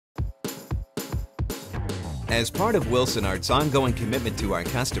As part of Wilsonart's ongoing commitment to our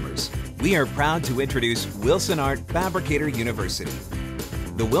customers, we are proud to introduce Wilsonart Fabricator University.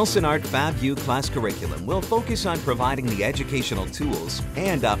 The Wilsonart Fab-U class curriculum will focus on providing the educational tools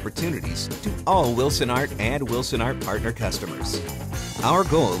and opportunities to all Wilsonart and Wilsonart Partner customers. Our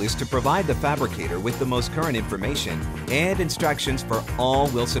goal is to provide the Fabricator with the most current information and instructions for all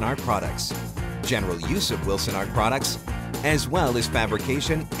Wilsonart products, general use of Wilsonart products, as well as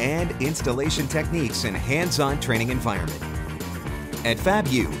fabrication and installation techniques in hands-on training environment. At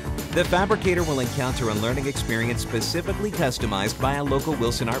Fab-U, the Fabricator will encounter a learning experience specifically customized by a local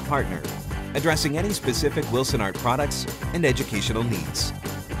Wilsonart partner, addressing any specific Wilsonart products and educational needs.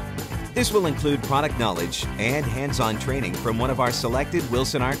 This will include product knowledge and hands-on training from one of our selected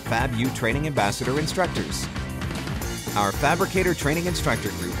Wilsonart Fab-U training ambassador instructors. Our Fabricator training instructor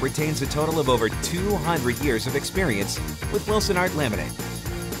group retains a total of over 200 years of experience with Wilsonart laminate,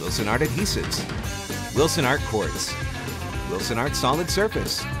 Wilsonart adhesives, Wilsonart quartz, Wilsonart solid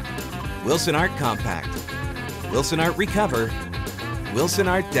surface, Wilsonart compact, Wilsonart recover,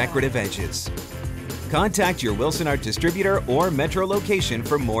 Wilsonart decorative edges. Contact your Wilsonart distributor or metro location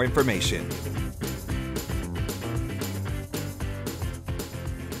for more information.